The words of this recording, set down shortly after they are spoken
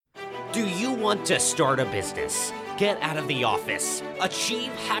you want to start a business, get out of the office, achieve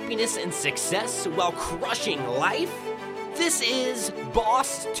happiness and success while crushing life? This is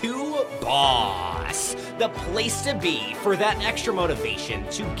Boss to Boss, the place to be for that extra motivation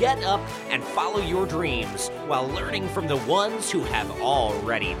to get up and follow your dreams while learning from the ones who have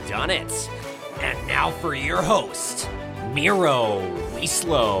already done it. And now for your host, Miro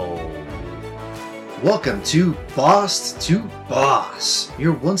Wieslow. Welcome to Boss to Boss,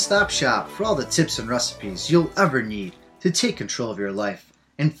 your one-stop shop for all the tips and recipes you'll ever need to take control of your life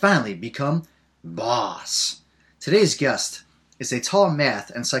and finally become boss. Today's guest is a tall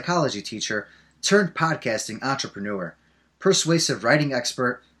math and psychology teacher turned podcasting entrepreneur, persuasive writing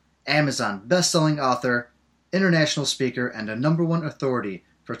expert, Amazon best-selling author, international speaker, and a #1 authority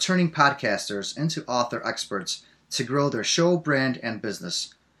for turning podcasters into author experts to grow their show, brand, and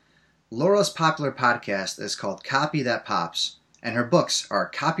business. Laura's popular podcast is called Copy That Pops, and her books are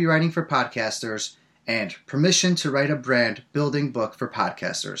Copywriting for Podcasters and Permission to Write a Brand Building Book for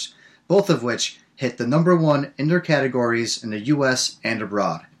Podcasters, both of which hit the #1 in their categories in the US and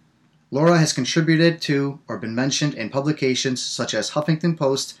abroad. Laura has contributed to or been mentioned in publications such as Huffington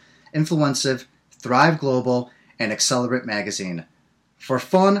Post, Influencive, Thrive Global, and Accelerate Magazine. For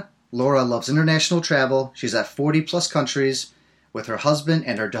fun, Laura loves international travel. She's at 40 plus countries with her husband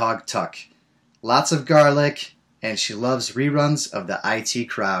and her dog Tuck. Lots of garlic, and she loves reruns of the IT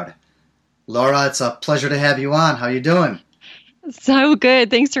Crowd. Laura, it's a pleasure to have you on. How you doing? So good.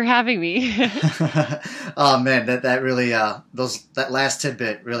 Thanks for having me. Oh man, that really that last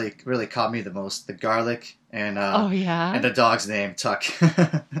tidbit really caught me the most. The garlic and and the dog's name Tuck.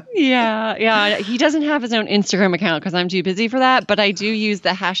 Yeah. He doesn't have his own Instagram account because I'm too busy for that, but I do use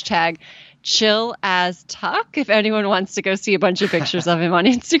the hashtag #ChillAsTuck if anyone wants to go see a bunch of pictures of him on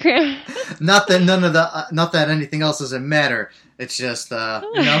Instagram. Not that anything else doesn't matter. It's just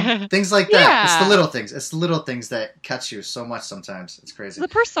things like that. Yeah. It's the little things. It's the little things that catch you so much sometimes. It's crazy.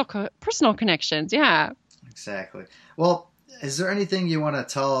 The personal connections. Yeah. Exactly. Well, is there anything you want to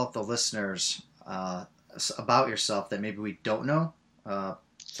tell the listeners about yourself that maybe we don't know?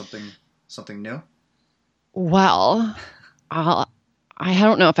 Something new? Well, I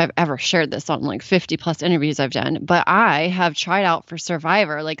don't know if I've ever shared this on like 50 plus interviews I've done, but I have tried out for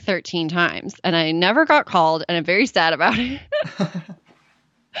Survivor like 13 times and I never got called and I'm very sad about it.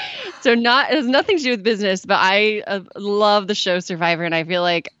 So it has nothing to do with business, but I love the show Survivor and I feel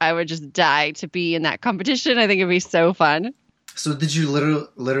like I would just die to be in that competition. I think it'd be so fun. So did you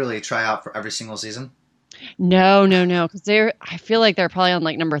literally try out for every single season? No, because I feel like they're probably on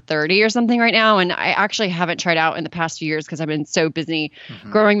like number 30 or something right now. And I actually haven't tried out in the past few years because I've been so busy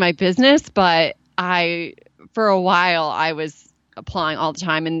growing my business. But for a while, I was applying all the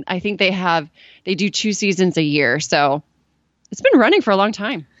time. And I think they do 2 seasons a year. So it's been running for a long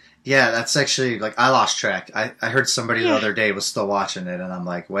time. Yeah, that's actually like, I lost track. I heard somebody the other day was still watching it. And I'm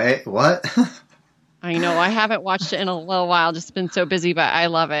like, wait, what? I know. I haven't watched it in a little while. Just been so busy, but I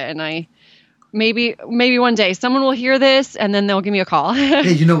love it. And Maybe one day someone will hear this and then they'll give me a call.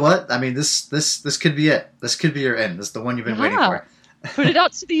 Hey, you know what? I mean, this could be it. This could be your end. This is the one you've been waiting for. Put it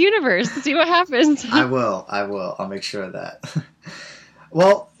out to the universe and see what happens. I will. I'll make sure of that.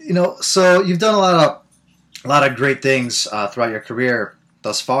 Well, so you've done a lot of great things throughout your career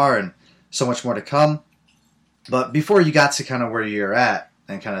thus far, and so much more to come. But before you got to kind of where you're at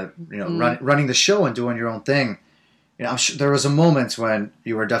and kind of running the show and doing your own thing, I'm sure there was a moment when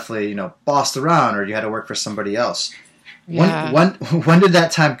you were definitely, bossed around or you had to work for somebody else. Yeah. When did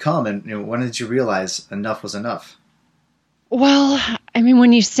that time come, and when did you realize enough was enough? Well, I mean,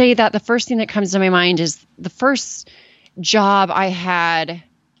 when you say that, the first thing that comes to my mind is the first job I had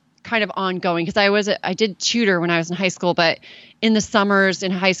kind of ongoing, because I did tutor when I was in high school, but in the summers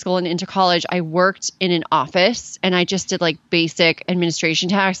in high school and into college, I worked in an office and I just did like basic administration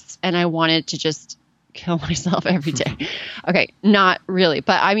tasks, and I wanted to just kill myself every day. Okay, not really.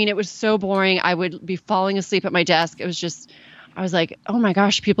 But I mean, it was so boring. I would be falling asleep at my desk. It was just, I was like, oh my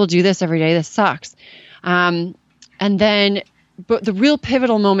gosh, people do this every day. This sucks. And then, but the real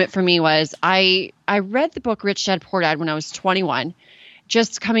pivotal moment for me was I read the book Rich Dad Poor Dad when I was 21,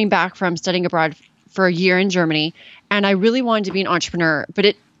 just coming back from studying abroad for a year in Germany. And I really wanted to be an entrepreneur,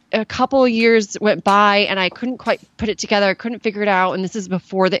 but a couple of years went by and I couldn't quite put it together. I couldn't figure it out. And this is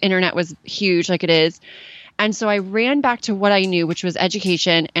before the internet was huge like it is. And so I ran back to what I knew, which was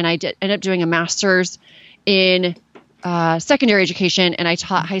education. And I ended up doing a master's in secondary education. And I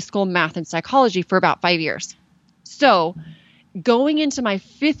taught high school math and psychology for about 5 years. So going into my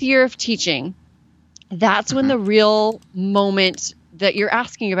 5th year of teaching, that's when the real moment that you're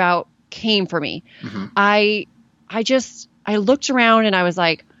asking about came for me. I looked around and I was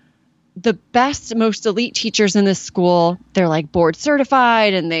like, the best, most elite teachers in this school, they're like board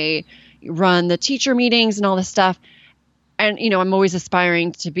certified and they run the teacher meetings and all this stuff. And, I'm always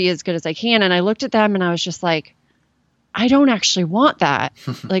aspiring to be as good as I can. And I looked at them and I was just like, I don't actually want that.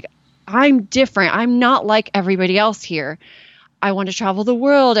 Like, I'm different. I'm not like everybody else here. I want to travel the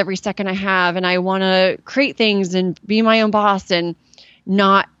world every second I have. And I want to create things and be my own boss and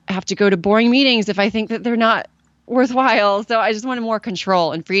not have to go to boring meetings if I think that they're not worthwhile. So I just wanted more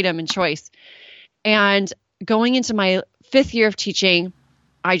control and freedom and choice. And going into my 5th year of teaching,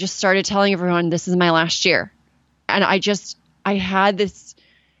 I just started telling everyone, this is my last year. And I had this,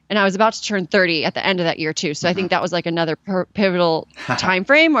 and I was about to turn 30 at the end of that year too. So I think that was like another pivotal time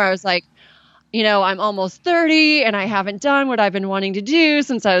frame where I was like, I'm almost 30 and I haven't done what I've been wanting to do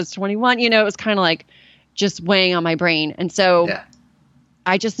since I was 21. It was kind of like just weighing on my brain. And so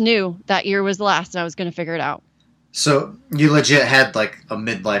I just knew that year was the last and I was going to figure it out. So you legit had like a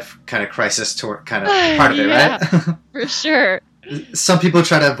midlife kind of crisis kind of part of it, right? For sure. Some people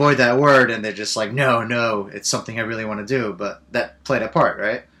try to avoid that word and they're just like, no, it's something I really want to do. But that played a part,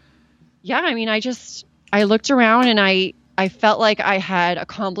 right? Yeah. I mean, I looked around and I felt like I had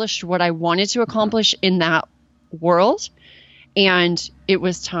accomplished what I wanted to accomplish in that world. And it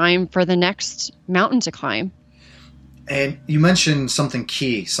was time for the next mountain to climb. And you mentioned something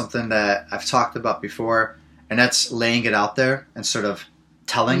key, something that I've talked about before, and that's laying it out there and sort of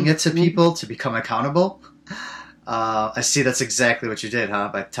telling it to people to become accountable. I see that's exactly what you did, huh?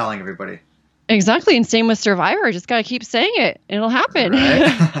 By telling everybody. Exactly. And same with Survivor. Just got to keep saying it. It'll happen.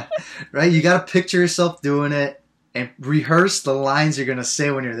 Right? Right? You got to picture yourself doing it and rehearse the lines you're going to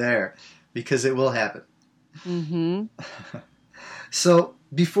say when you're there because it will happen. Mm-hmm. So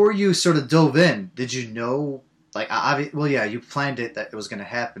before you sort of dove in, did you know, you planned it that it was going to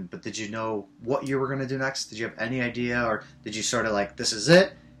happen, but did you know what you were going to do next? Did you have any idea, or did you sort of like, this is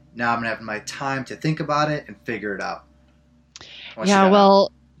it? Now I'm going to have my time to think about it and figure it out.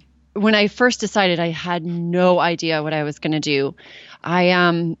 Well, when I first decided, I had no idea what I was going to do.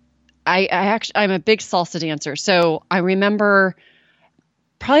 I'm a big salsa dancer. So I remember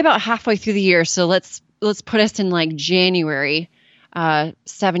probably about halfway through the year. So let's put us in like January,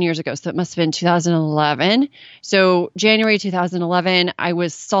 7 years ago. So it must have been 2011. So January 2011, I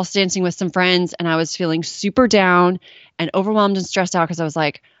was salsa dancing with some friends and I was feeling super down and overwhelmed and stressed out because I was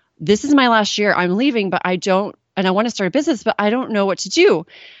like, this is my last year. I'm leaving, but I want to start a business, but I don't know what to do.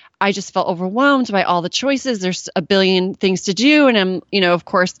 I just felt overwhelmed by all the choices. There's a billion things to do. And I'm, of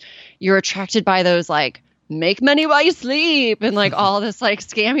course, you're attracted by those like make money while you sleep and like all this like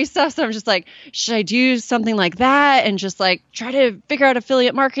scammy stuff. So I'm just like, should I do something like that and just like try to figure out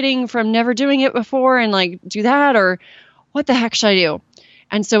affiliate marketing from never doing it before and like do that, or what the heck should I do?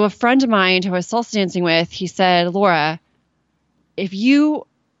 And so a friend of mine who I was salsa dancing with, he said, Laura, if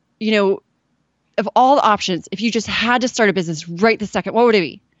of all the options, if you just had to start a business right this second, what would it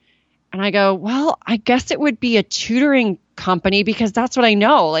be? And I go, well, I guess it would be a tutoring company because that's what I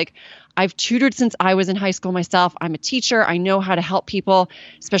know. Like I've tutored since I was in high school myself. I'm a teacher. I know how to help people,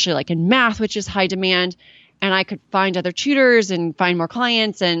 especially like in math, which is high demand. And I could find other tutors and find more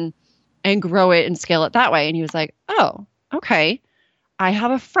clients and grow it and scale it that way. And he was like, oh, okay. I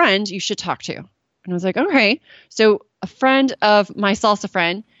have a friend you should talk to. And I was like, okay. So a friend of my salsa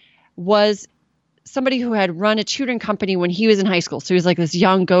friend was somebody who had run a tutoring company when he was in high school. So he was like this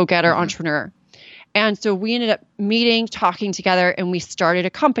young go-getter entrepreneur. And so we ended up meeting, talking together, and we started a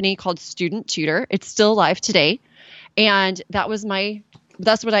company called Student Tutor. It's still alive today. And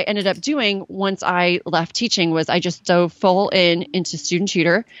that's what I ended up doing once I left teaching was I just dove full into Student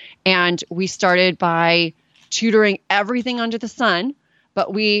Tutor. And we started by tutoring everything under the sun,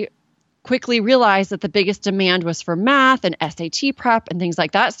 but we quickly realized that the biggest demand was for math and SAT prep and things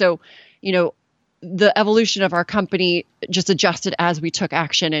like that. So, the evolution of our company just adjusted as we took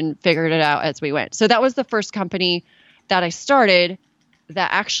action and figured it out as we went. So that was the first company that I started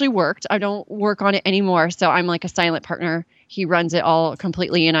that actually worked. I don't work on it anymore. So I'm like a silent partner. He runs it all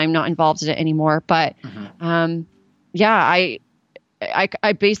completely and I'm not involved in it anymore. But I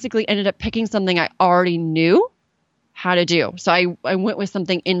basically ended up picking something I already knew how to do. So I went with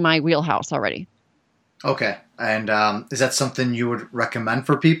something in my wheelhouse already. Okay. And is that something you would recommend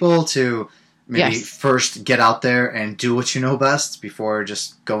for people to maybe first get out there and do what you know best before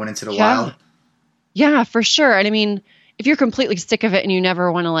just going into the wild? Yeah, for sure. And I mean, if you're completely sick of it and you never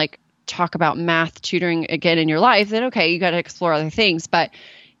want to like talk about math tutoring again in your life, then okay, you got to explore other things. But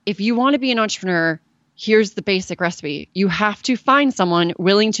if you want to be an entrepreneur, here's the basic recipe. You have to find someone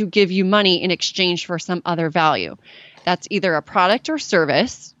willing to give you money in exchange for some other value. That's either a product or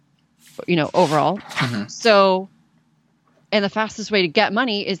service, overall. So And the fastest way to get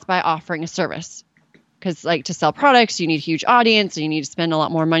money is by offering a service. Because like to sell products, you need a huge audience and you need to spend a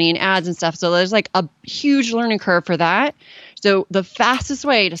lot more money in ads and stuff. So there's like a huge learning curve for that. So the fastest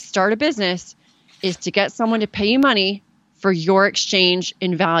way to start a business is to get someone to pay you money for your exchange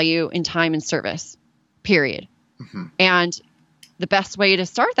in value in time and service, period. Mm-hmm. And the best way to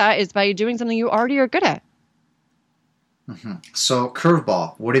start that is by doing something you already are good at. Mm-hmm. So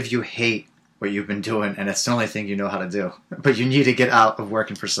curveball, what if you hate what you've been doing and it's the only thing you know how to do, but you need to get out of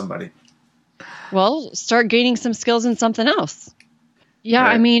working for somebody? Well, start gaining some skills in something else. Yeah,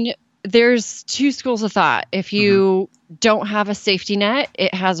 right. I mean, there's two schools of thought. If you don't have a safety net,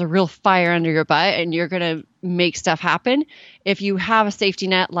 it has a real fire under your butt and you're going to make stuff happen. If you have a safety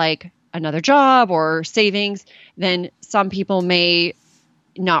net like another job or savings, then some people may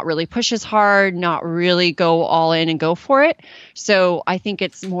not really push as hard, not really go all in and go for it. So I think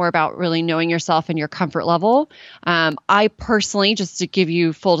it's more about really knowing yourself and your comfort level. I personally, just to give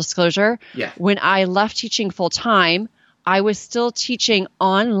you full disclosure, when I left teaching full time, I was still teaching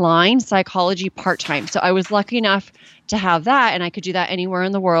online psychology part-time. So I was lucky enough to have that, and I could do that anywhere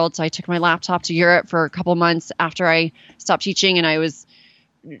in the world. So I took my laptop to Europe for a couple months after I stopped teaching, and I was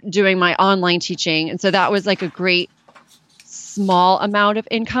doing my online teaching. And so that was like a great small amount of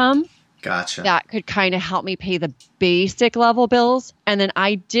income. Gotcha. That could kind of help me pay the basic level bills. And then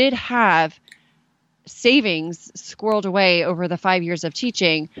I did have savings squirreled away over the 5 years of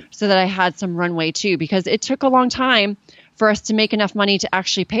teaching so that I had some runway too, because it took a long time for us to make enough money to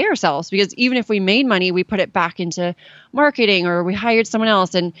actually pay ourselves. Because even if we made money, we put it back into marketing or we hired someone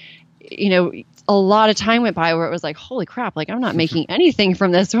else. And, you know, a lot of time went by where it was like, holy crap, like I'm not making anything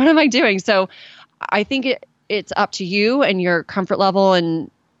from this. What am I doing? So I think it's up to you and your comfort level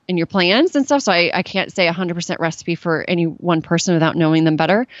and your plans and stuff. So I can't say 100% recipe for any one person without knowing them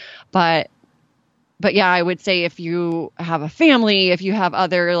better. But yeah, I would say if you have a family, if you have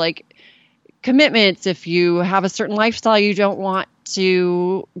other like commitments, if you have a certain lifestyle you don't want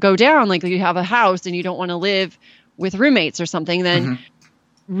to go down, like you have a house and you don't want to live with roommates or something, then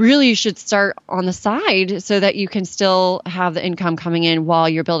really you should start on the side so that you can still have the income coming in while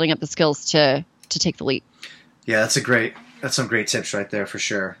you're building up the skills to take the leap. Yeah, that's some great tips right there for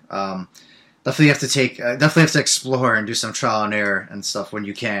sure. Definitely have to explore and do some trial and error and stuff when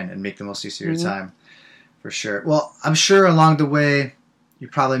you can and make the most use of your time. For sure. Well, I'm sure along the way you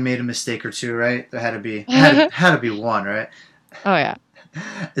probably made a mistake or two, right? There had to be one, right? Oh yeah.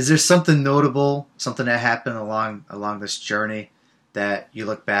 Is there something notable, something that happened along this journey that you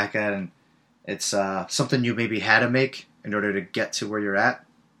look back at and it's something you maybe had to make in order to get to where you're at?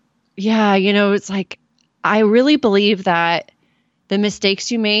 Yeah, it's like I really believe that the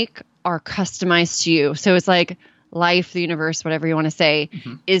mistakes you make are customized to you. So it's like life, the universe, whatever you want to say,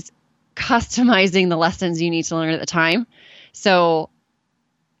 is customizing the lessons you need to learn at the time. So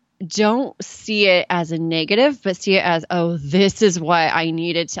don't see it as a negative, but see it as, oh, this is what I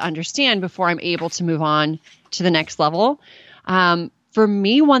needed to understand before I'm able to move on to the next level. For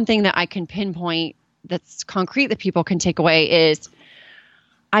me, one thing that I can pinpoint that's concrete that people can take away is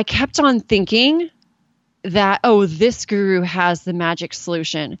I kept on thinking that, oh, this guru has the magic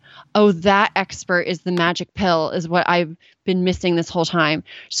solution. Oh, that expert is the magic pill is what I've been missing this whole time.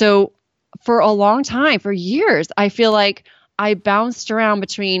 So for a long time, for years, I feel like I bounced around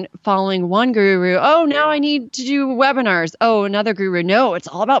between following one guru. Oh, now I need to do webinars. Oh, another guru. No, it's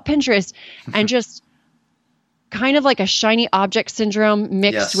all about Pinterest. And just kind of like a shiny object syndrome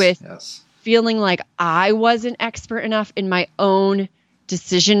mixed with feeling like I wasn't expert enough in my own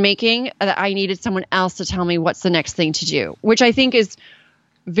decision making that I needed someone else to tell me what's the next thing to do, which I think is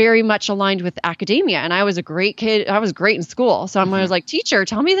very much aligned with academia. And I was a great kid. I was great in school. So I was like, teacher,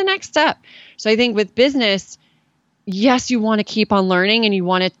 tell me the next step. So I think with business, yes, you want to keep on learning and you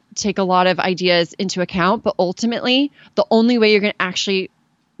want to take a lot of ideas into account, but ultimately the only way you're going to actually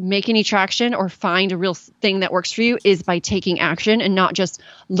make any traction or find a real thing that works for you is by taking action and not just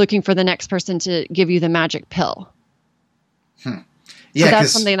looking for the next person to give you the magic pill. Yeah, so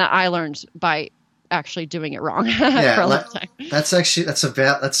that's something that I learned by actually doing it wrong for a long time.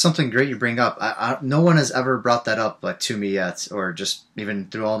 That's something great you bring up. No one has ever brought that up to me yet, or just even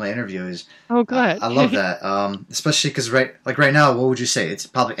through all my interviews. Oh, good. I love that, especially because right now, what would you say? It's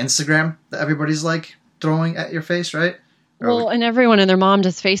probably Instagram that everybody's like throwing at your face, right? Well, and everyone and their mom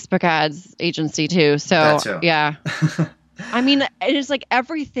does Facebook ads agency too. So that too. Yeah. I mean, it's like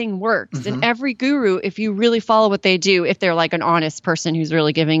everything works. And every guru, if you really follow what they do, if they're like an honest person who's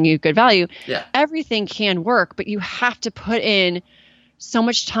really giving you good value, everything can work. But you have to put in so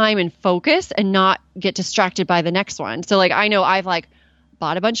much time and focus and not get distracted by the next one. So like I know I've like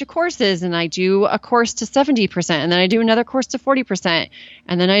bought a bunch of courses, and I do a course to 70%, and then I do another course to 40%,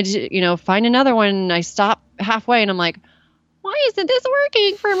 and then I do, find another one, and I stop halfway, and I'm like, why isn't this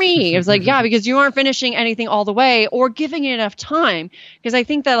working for me? It was like, yeah, because you aren't finishing anything all the way or giving it enough time. Because I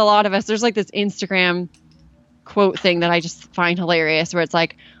think that a lot of us, there's like this Instagram quote thing that I just find hilarious where it's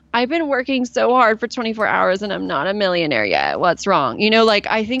like, I've been working so hard for 24 hours and I'm not a millionaire yet. What's wrong? Like,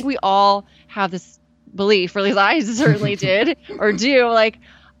 I think we all have this belief, or at least I certainly did or do. Like,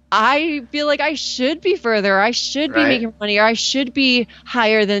 I feel like I should be further. I should be making money, or I should be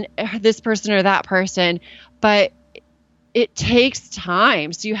higher than this person or that person. But it takes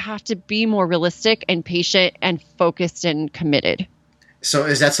time. So you have to be more realistic and patient and focused and committed. So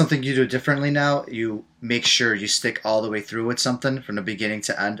is that something you do differently now? You make sure you stick all the way through with something from the beginning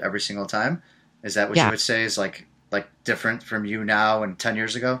to end every single time? Is that what you would say is like different from you now and 10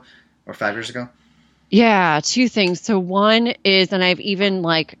 years ago or 5 years ago? Yeah, two things. So one is, and I've even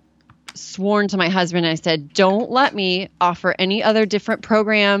sworn to my husband, I said, don't let me offer any other different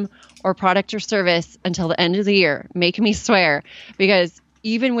program or product or service until the end of the year. Make me swear. Because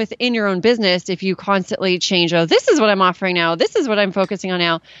even within your own business, if you constantly change, this is what I'm offering now, this is what I'm focusing on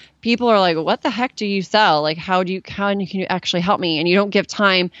now, people are like, what the heck do you sell? Like, how can you actually help me? And you don't give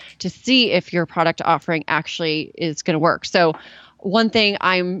time to see if your product offering actually is going to work. So one thing,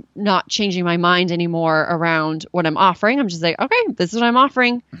 I'm not changing my mind anymore around what I'm offering. I'm just like, okay, this is what I'm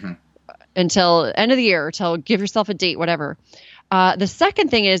offering until end of the year, till give yourself a date, whatever. The second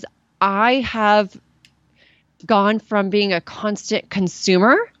thing is, I have gone from being a constant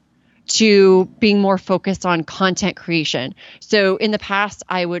consumer to being more focused on content creation. So in the past,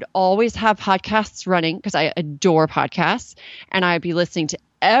 I would always have podcasts running because I adore podcasts, and I'd be listening to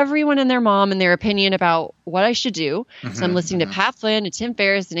everyone and their mom and their opinion about what I should do. So I'm listening to Pat Flynn and Tim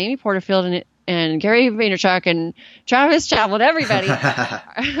Ferriss and Amy Porterfield and Gary Vaynerchuk and Travis Chaffin, everybody,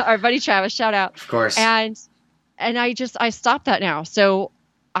 our buddy Travis, shout out. Of course. And I stopped that now. So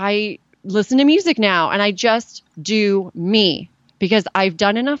I listen to music now, and I just do me because I've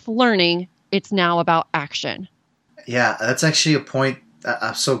done enough learning. It's now about action. Yeah, that's actually a point.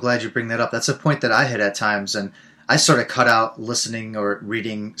 I'm so glad you bring that up. That's a point that I hit at times, and I sort of cut out listening or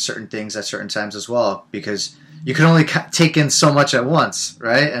reading certain things at certain times as well, because you can only take in so much at once,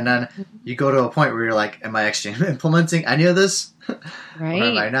 right? And then you go to a point where you're like, am I actually implementing any of this? Right. Or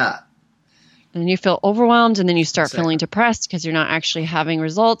am I not? And you feel overwhelmed, and then you start feeling depressed because you're not actually having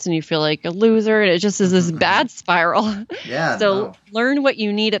results, and you feel like a loser, and it just is this bad spiral. Yeah. So learn what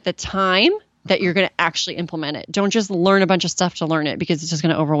you need at the time that you're going to actually implement it. Don't just learn a bunch of stuff to learn it, because it's just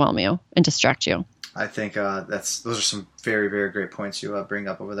going to overwhelm you and distract you. I think those are some very, very great points you bring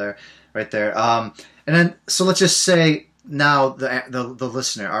up over there, right there. And then, so let's just say now the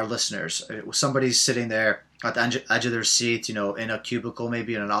listener, our listeners, somebody's sitting there at the edge of their seat, in a cubicle,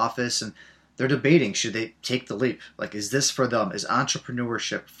 maybe in an office, and they're debating, should they take the leap? Like, is this for them? Is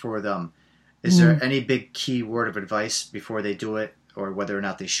entrepreneurship for them? Is there any big key word of advice before they do it, or whether or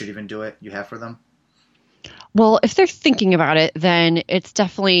not they should even do it, you have for them? Well, if they're thinking about it, then it's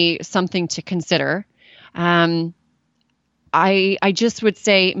definitely something to consider. I just would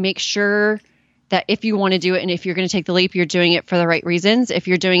say make sure that if you want to do it and if you're going to take the leap, you're doing it for the right reasons. If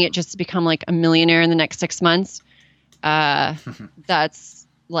you're doing it just to become like a millionaire in the next 6 months, that's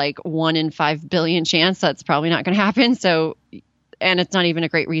like 1 in 5 billion chance. That's probably not going to happen. So, and it's not even a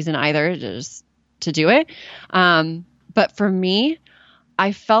great reason either just to do it. But for me,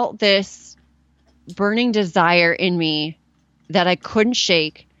 I felt this burning desire in me that I couldn't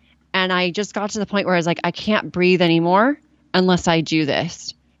shake. And I just got to the point where I was like, I can't breathe anymore unless I do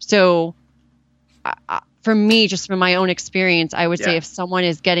this. So for me, just from my own experience, I would say if someone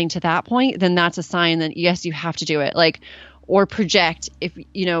is getting to that point, then that's a sign that yes, you have to do it. Like, or project, if,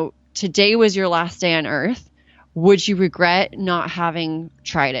 today was your last day on earth, would you regret not having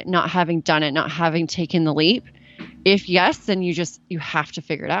tried it, not having done it, not having taken the leap? If yes, then you have to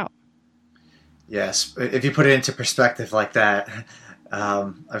figure it out. Yes. If you put it into perspective like that,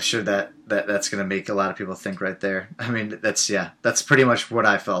 I'm sure that's going to make a lot of people think right there. I mean, that's pretty much what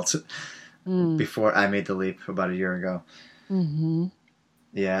I felt before I made the leap about a year ago. Mm-hmm.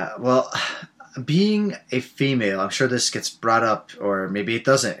 Yeah. Well, being a female, I'm sure this gets brought up, or maybe it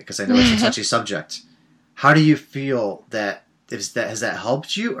doesn't, because I know it's a touchy subject. How do you feel has that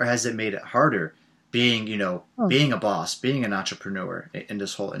helped you, or has it made it harder being, being a boss, being an entrepreneur in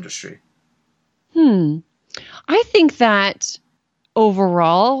this whole industry? I think that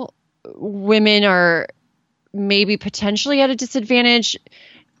overall, women are maybe potentially at a disadvantage,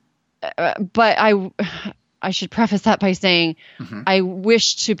 but I should preface that by saying I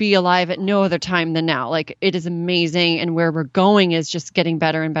wish to be alive at no other time than now. Like, it is amazing, and where we're going is just getting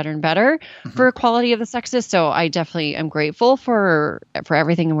better and better and better for equality of the sexes. So I definitely am grateful for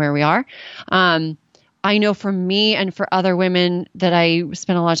everything and where we are. I know for me and for other women that I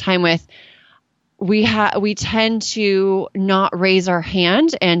spend a lot of time with, we tend to not raise our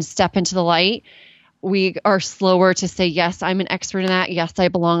hand and step into the light. We are slower to say, yes, I'm an expert in that. Yes, I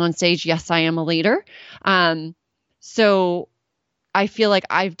belong on stage. Yes, I am a leader. So I feel like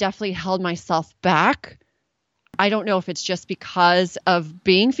I've definitely held myself back. I don't know if it's just because of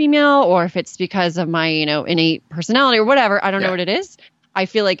being female or if it's because of my, innate personality or whatever. I don't know what it is. I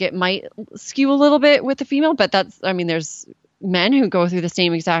feel like it might skew a little bit with the female, but there's men who go through the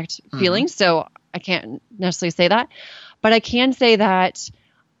same exact feelings. So I can't necessarily say that, but I can say that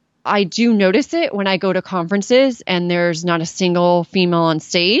I do notice it when I go to conferences and there's not a single female on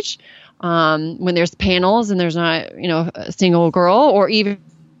stage, when there's panels and there's not, a single girl, or even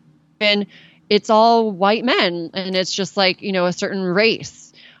it's all white men and it's just like, a certain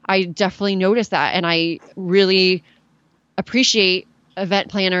race. I definitely notice that. And I really appreciate event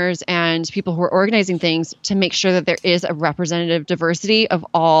planners and people who are organizing things to make sure that there is a representative diversity of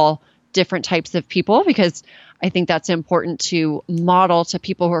all different types of people, because I think that's important to model to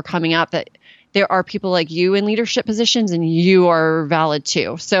people who are coming up that there are people like you in leadership positions and you are valid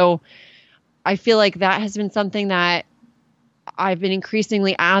too. So I feel like that has been something that I've been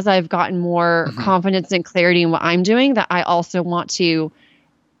increasingly, as I've gotten more confidence and clarity in what I'm doing, that I also want to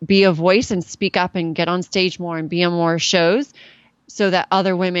be a voice and speak up and get on stage more and be on more shows so that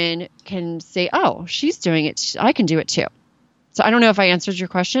other women can say, oh, she's doing it. I can do it too. So I don't know if I answered your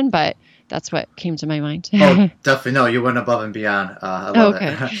question, but that's what came to my mind. Oh, definitely. No, you went above and beyond. I love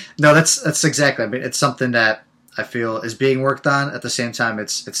it. No, that's exactly. I mean, it's something that I feel is being worked on. At the same time,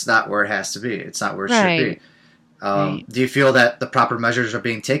 it's not where it has to be. It's not where it should be. Do you feel that the proper measures are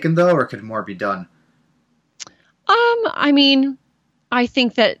being taken, though, or could more be done? I mean, I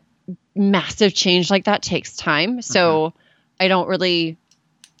think that massive change like that takes time. So I don't really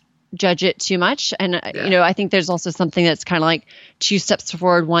judge it too much. And, I think there's also something that's kind of like 2 steps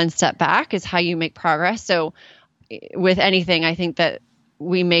forward, 1 step back is how you make progress. So with anything, I think that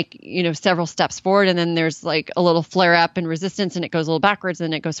we make, several steps forward and then there's like a little flare up and resistance and it goes a little backwards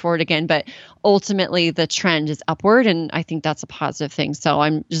and it goes forward again. But ultimately the trend is upward. And I think that's a positive thing. So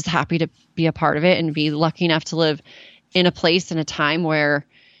I'm just happy to be a part of it and be lucky enough to live in a place and a time where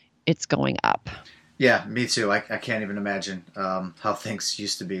it's going up. Yeah, me too. I can't even imagine how things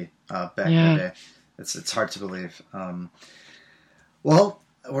used to be back in the day. It's hard to believe. Well,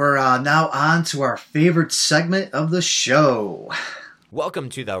 we're now on to our favorite segment of the show. Welcome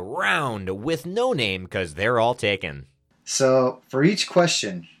to the round with no name because they're all taken. So for each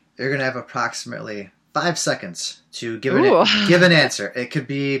question, you're going to have approximately 5 seconds to give an answer. It could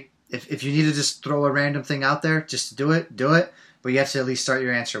be, if you need to just throw a random thing out there, just to do it. But you have to at least start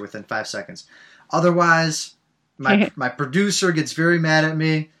your answer within 5 seconds. Otherwise, my producer gets very mad at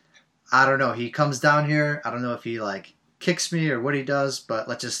me. I don't know. He comes down here. I don't know if he kicks me or what he does, but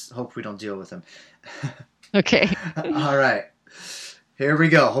let's just hope we don't deal with him. Okay. All right. Here we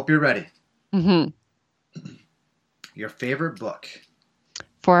go. Hope you're ready. Your favorite book?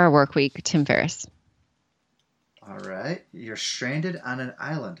 4 Hour Work Week, Tim Ferriss. All right. You're stranded on an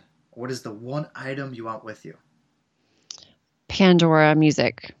island. What is the one item you want with you? Pandora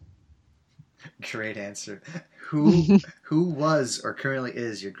music. Great answer. Who was or currently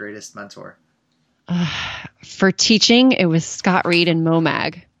is your greatest mentor? For teaching, it was Scott Reed and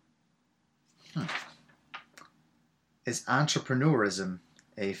MoMag. Is entrepreneurism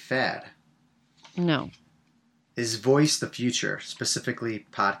a fad? No. Is voice the future, specifically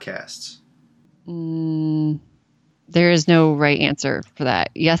podcasts? There is no right answer for that.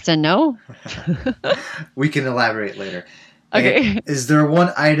 Yes and no? We can elaborate later. Okay. And is there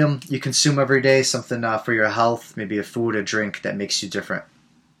one item you consume every day, something for your health, maybe a food, a drink that makes you different?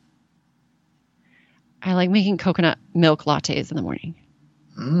 I like making coconut milk lattes in the morning.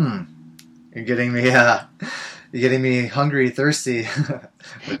 You're getting me hungry, thirsty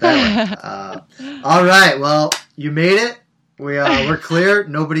with that one. All right, well, you made it. We're clear.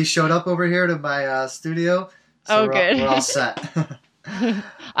 Nobody showed up over here to my studio, so good. We're all set.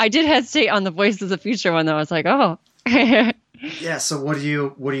 I did hesitate on the Voice of the Future one, though. I was like, oh. Yeah. So what are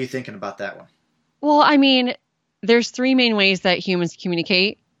you thinking about that one? Well, I mean, there's 3 main ways that humans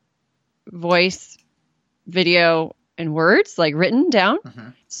communicate: voice, video, and words, like written down.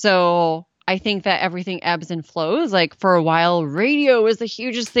 So I think that everything ebbs and flows. Like for a while, radio was the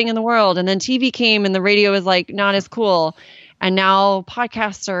hugest thing in the world, and then TV came, and the radio was like not as cool. And now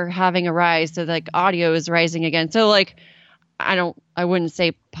podcasts are having a rise. So like audio is rising again. So like, I wouldn't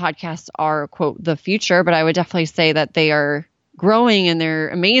say podcasts are, quote, the future, but I would definitely say that they are growing and they're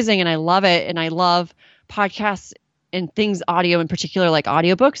amazing. And I love it. And I love podcasts and things audio in particular, like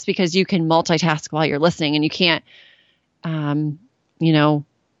audiobooks, because you can multitask while you're listening and you can't,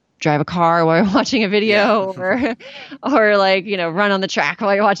 drive a car while you're watching a video or like, run on the track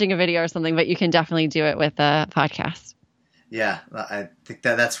while you're watching a video or something, but you can definitely do it with a podcast. Yeah, I think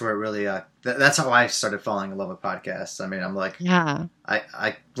that's where it really, that's how I started falling in love with podcasts. I mean, I'm like, yeah,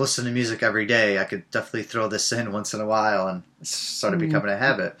 I listen to music every day. I could definitely throw this in once in a while, and it's started becoming a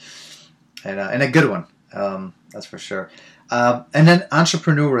habit, and a good one. That's for sure. And then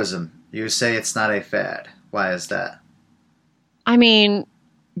entrepreneurism, you say it's not a fad. Why is that? I mean,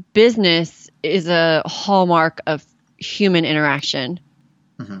 business is a hallmark of human interaction.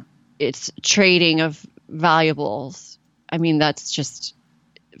 Mm-hmm. It's trading of valuables. I mean, that's just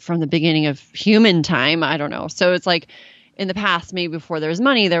from the beginning of human time. I don't know. So it's like in the past, maybe before there was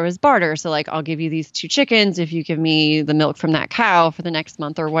money, there was barter. So like, I'll give you these 2 chickens if you give me the milk from that cow for the next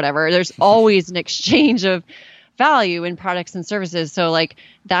month or whatever. There's always an exchange of value in products and services. So like,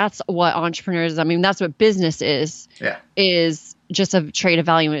 that's what entrepreneurs, I mean, that's what business is. Yeah. Is just a trade of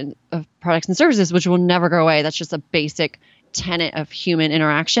value of products and services, which will never go away. That's just a basic tenet of human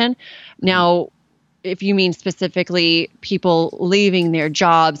interaction. Now, if you mean specifically people leaving their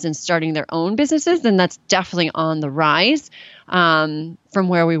jobs and starting their own businesses, then that's definitely on the rise from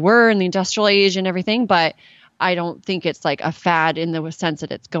where we were in the industrial age and everything. But I don't think it's like a fad in the sense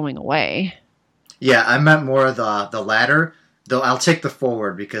that it's going away. Yeah, I meant more the latter. Though I'll take the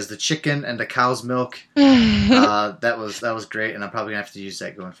forward because the chicken and the cow's milk, that was great, and I'm probably gonna have to use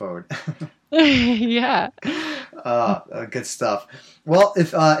that going forward. Yeah. Good stuff. Well,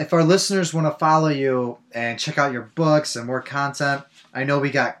 if our listeners want to follow you and check out your books and more content, I know we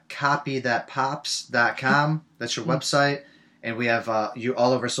got copythatpops.com. That's your website, and we have you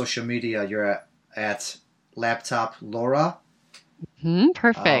all over social media. You're at Laptop Laura.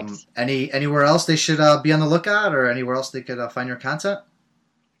 Perfect. Anywhere else they should be on the lookout, or anywhere else they could find your content?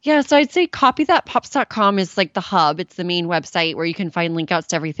 Yeah, so I'd say copythatpops.com is like the hub. It's the main website where you can find link outs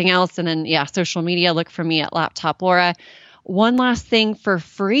to everything else. And then, social media, look for me at Laptop Laura. One last thing for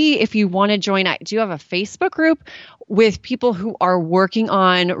free, if you want to join, I do have a Facebook group with people who are working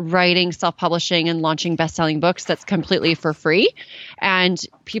on writing, self-publishing, and launching best-selling books. That's completely for free. And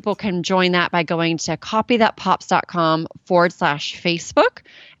people can join that by going to copythatpops.com/Facebook.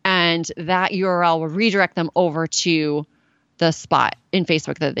 And that URL will redirect them over to the spot in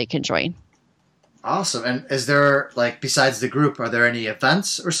Facebook that they can join. Awesome. And is there, like, besides the group, are there any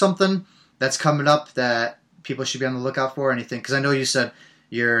events or something that's coming up that people should be on the lookout for? Anything? Because I know you said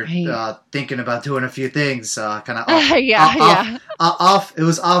you're thinking about doing a few things, kind of off. It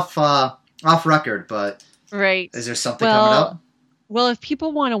was off record, but right. Is there something coming up? Well, if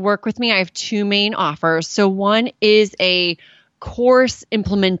people want to work with me, I have 2 main offers. So one is a course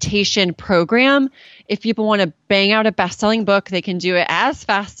implementation program. If people want to bang out a best-selling book, they can do it as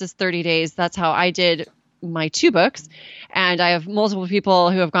fast as 30 days. That's how I did my 2 books. And I have multiple people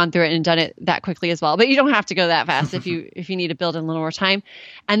who have gone through it and done it that quickly as well. But you don't have to go that fast if you need to build in a little more time.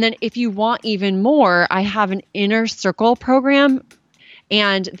 And then if you want even more, I have an Inner Circle program.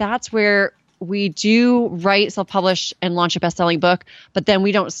 And that's where we do write, self-publish, and launch a best-selling book, but then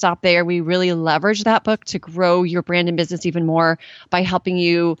we don't stop there. We really leverage that book to grow your brand and business even more by helping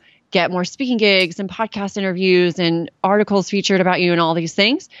you get more speaking gigs and podcast interviews and articles featured about you and all these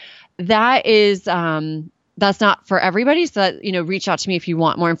things. That is, that's not for everybody. So that, reach out to me if you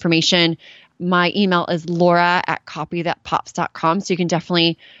want more information. My email is laura@copythatpops.com. So you can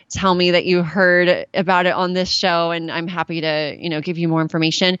definitely tell me that you heard about it on this show, and I'm happy to, give you more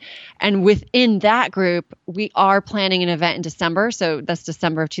information. And within that group, we are planning an event in December. So that's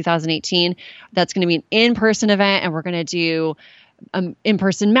December of 2018. That's going to be an in-person event, and we're going to do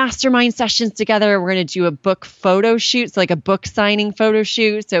in-person mastermind sessions together. We're going to do a book photo shoot, so like a book signing photo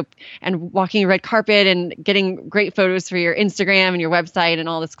shoot. So, and walking a red carpet and getting great photos for your Instagram and your website and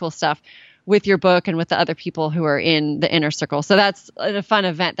all this cool stuff with your book and with the other people who are in the Inner Circle. So that's a fun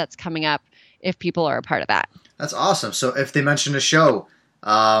event that's coming up if people are a part of that. That's awesome. So if they mention a show,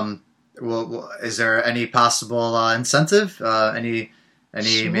 is there any possible incentive? Any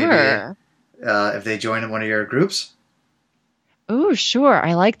Sure. Maybe if they join in one of your groups? Oh, sure.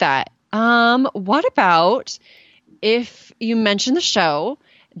 I like that. What about if you mention the show,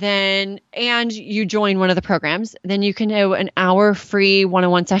 and you join one of the programs, then you can do an hour free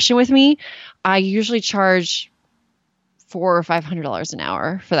one-on-one session with me. I usually charge $400 or $500 an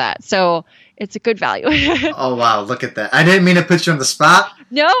hour for that. So it's a good value. Oh, wow. Look at that. I didn't mean to put you on the spot.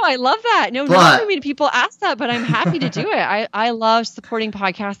 No, I love that. No, But- not many people ask that, but I'm happy to do it. I love supporting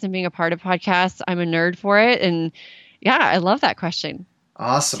podcasts and being a part of podcasts. I'm a nerd for it. And yeah, I love that question.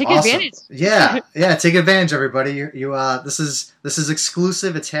 Awesome. Take awesome. advantage. Yeah. Take advantage, everybody. This is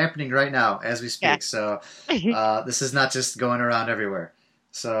exclusive. It's happening right now as we speak. Yeah. So this is not just going around everywhere.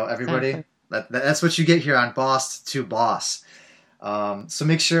 So everybody, that's what you get here on Boss to Boss. So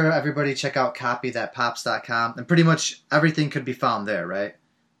make sure everybody check out copythatpops.com, and pretty much everything could be found there, right?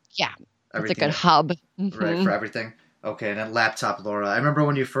 Yeah. It's a Everything, good hub. right, for everything. Okay, and then Laptop Laura. I remember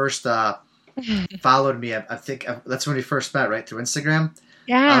when you first followed me. I think that's when we first met, right, through Instagram.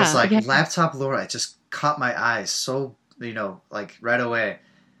 Yeah. I was like, yeah. Laptop Laura. It just caught my eyes so, like right away.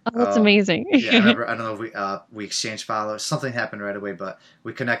 Oh, that's amazing. Yeah, I remember. I don't know if we exchanged follows. Something happened right away, but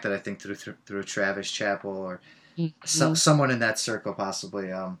we connected. I think through Travis Chappell or someone in that circle, possibly.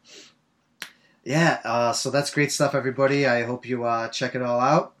 So that's great stuff, everybody. I hope you check it all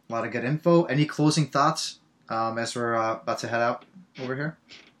out. A lot of good info. Any closing thoughts as we're about to head out over here?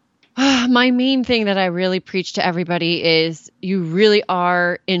 My main thing that I really preach to everybody is you really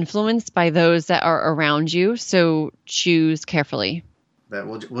are influenced by those that are around you. So choose carefully. That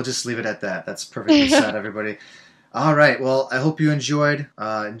we'll just leave it at that. That's perfectly said, everybody. All right. Well, I hope you enjoyed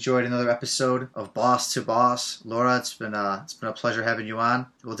another episode of Boss to Boss. Laura, it's been a pleasure having you on.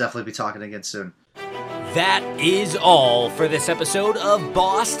 We'll definitely be talking again soon. That is all for this episode of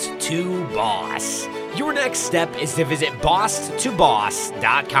Boss to Boss. Your next step is to visit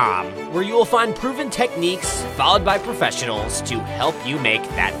bosstoboss.com, where you will find proven techniques followed by professionals to help you make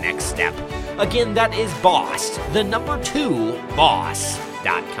that next step. Again, that is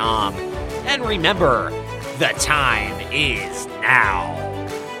boss2boss.com. And remember, the time is now.